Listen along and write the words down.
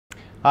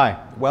Hi,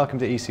 welcome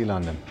to EC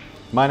London.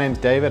 My name's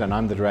David and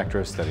I'm the Director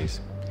of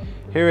Studies.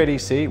 Here at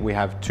EC we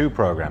have two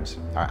programs,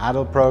 our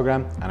adult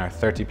program and our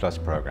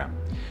 30+ program.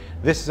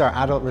 This is our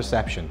adult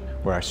reception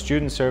where our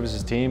student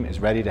services team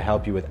is ready to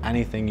help you with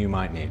anything you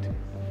might need.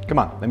 Come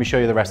on, let me show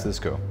you the rest of the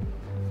school.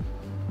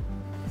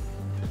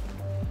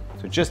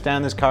 So just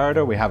down this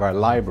corridor we have our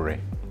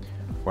library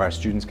where our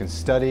students can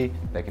study,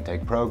 they can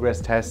take progress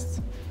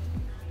tests,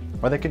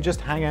 or they can just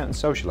hang out and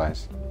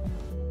socialize.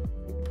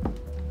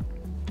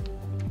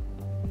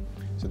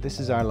 So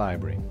this is our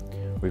library.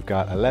 We've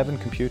got 11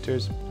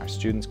 computers. Our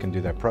students can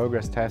do their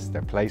progress tests,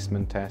 their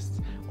placement tests,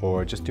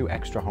 or just do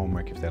extra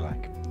homework if they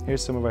like.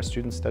 Here's some of our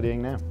students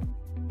studying now.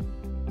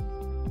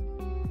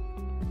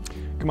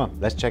 Come on,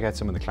 let's check out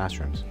some of the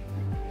classrooms.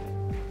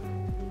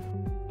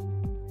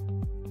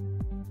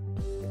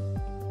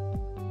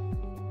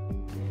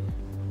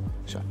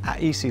 So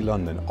at EC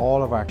London,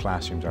 all of our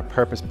classrooms are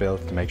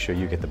purpose-built to make sure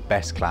you get the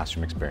best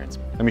classroom experience.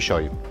 Let me show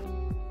you.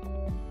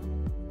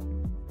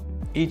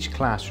 Each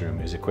classroom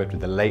is equipped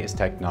with the latest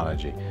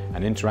technology,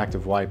 an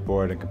interactive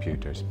whiteboard and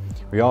computers.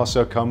 We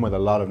also come with a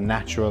lot of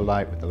natural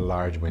light with the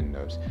large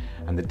windows,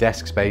 and the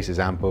desk space is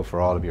ample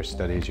for all of your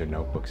studies, your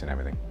notebooks and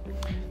everything.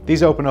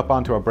 These open up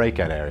onto our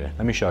breakout area.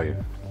 Let me show you.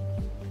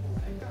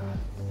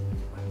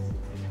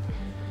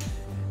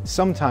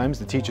 Sometimes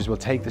the teachers will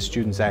take the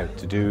students out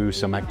to do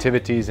some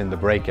activities in the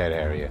breakout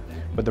area,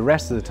 but the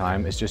rest of the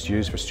time is just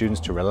used for students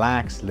to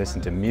relax,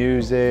 listen to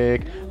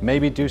music,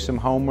 maybe do some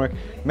homework,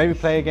 maybe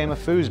play a game of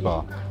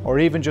foosball, or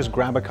even just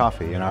grab a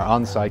coffee in our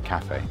on-site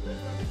cafe.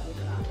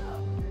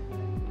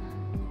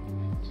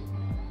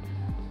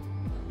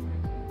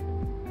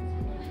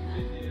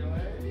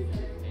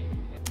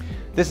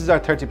 This is our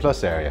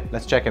 30+ area.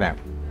 Let's check it out.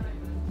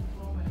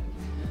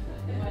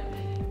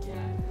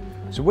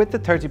 So with the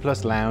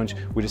 30+ lounge,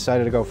 we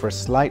decided to go for a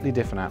slightly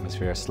different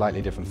atmosphere, a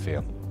slightly different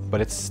feel. But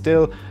it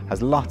still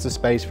has lots of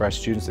space for our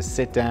students to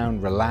sit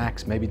down,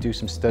 relax, maybe do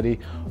some study,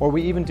 or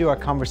we even do our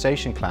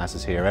conversation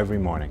classes here every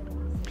morning.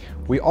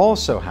 We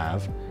also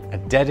have a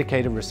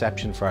dedicated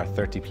reception for our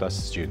 30+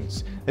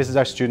 students. This is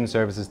our student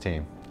services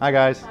team. Hi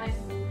guys. Hi.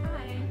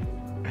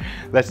 Hi.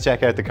 Let's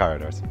check out the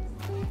corridors.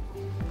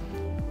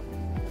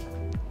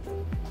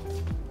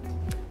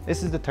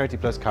 This is the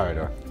 30+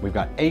 corridor. We've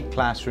got 8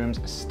 classrooms,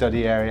 a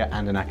study area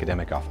and an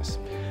academic office.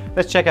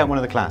 Let's check out one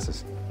of the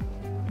classes.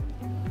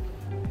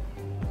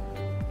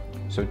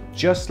 So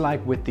just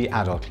like with the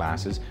adult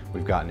classes,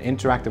 we've got an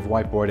interactive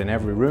whiteboard in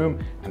every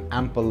room and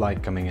ample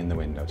light coming in the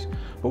windows.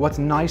 But what's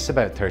nice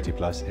about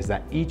 30+ is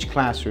that each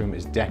classroom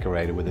is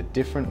decorated with a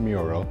different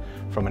mural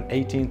from an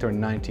 18th or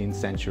 19th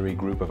century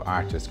group of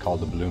artists called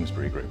the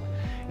Bloomsbury Group.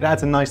 It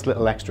adds a nice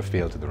little extra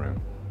feel to the room.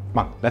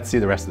 Come on, let's see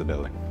the rest of the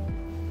building.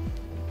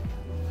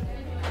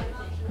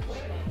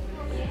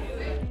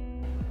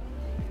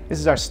 This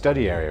is our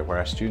study area where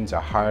our students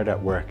are hard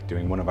at work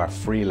doing one of our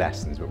free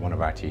lessons with one of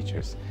our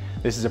teachers.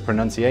 This is a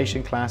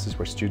pronunciation classes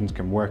where students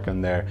can work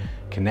on their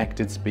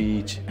connected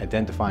speech,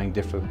 identifying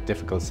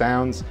difficult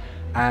sounds,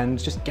 and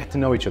just get to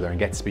know each other and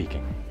get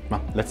speaking. Come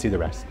on, let's see the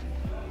rest.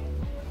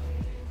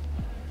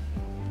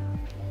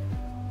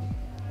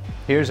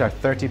 Here's our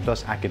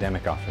 30+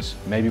 academic office,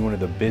 maybe one of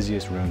the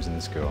busiest rooms in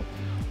the school.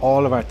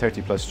 All of our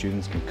 30+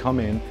 students can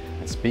come in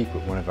and speak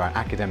with one of our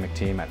academic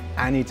team at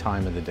any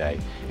time of the day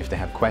if they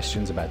have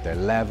questions about their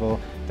level,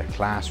 their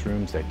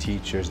classrooms, their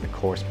teachers, the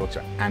course books,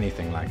 or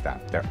anything like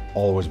that. They're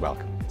always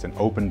welcome. It's an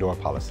open door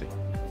policy.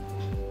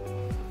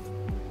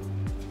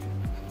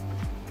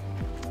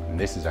 And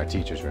this is our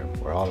teachers' room,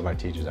 where all of our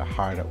teachers are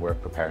hard at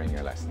work preparing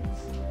your lessons.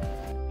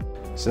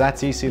 So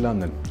that's EC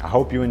London. I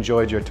hope you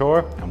enjoyed your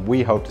tour, and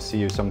we hope to see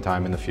you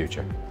sometime in the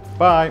future.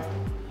 Bye!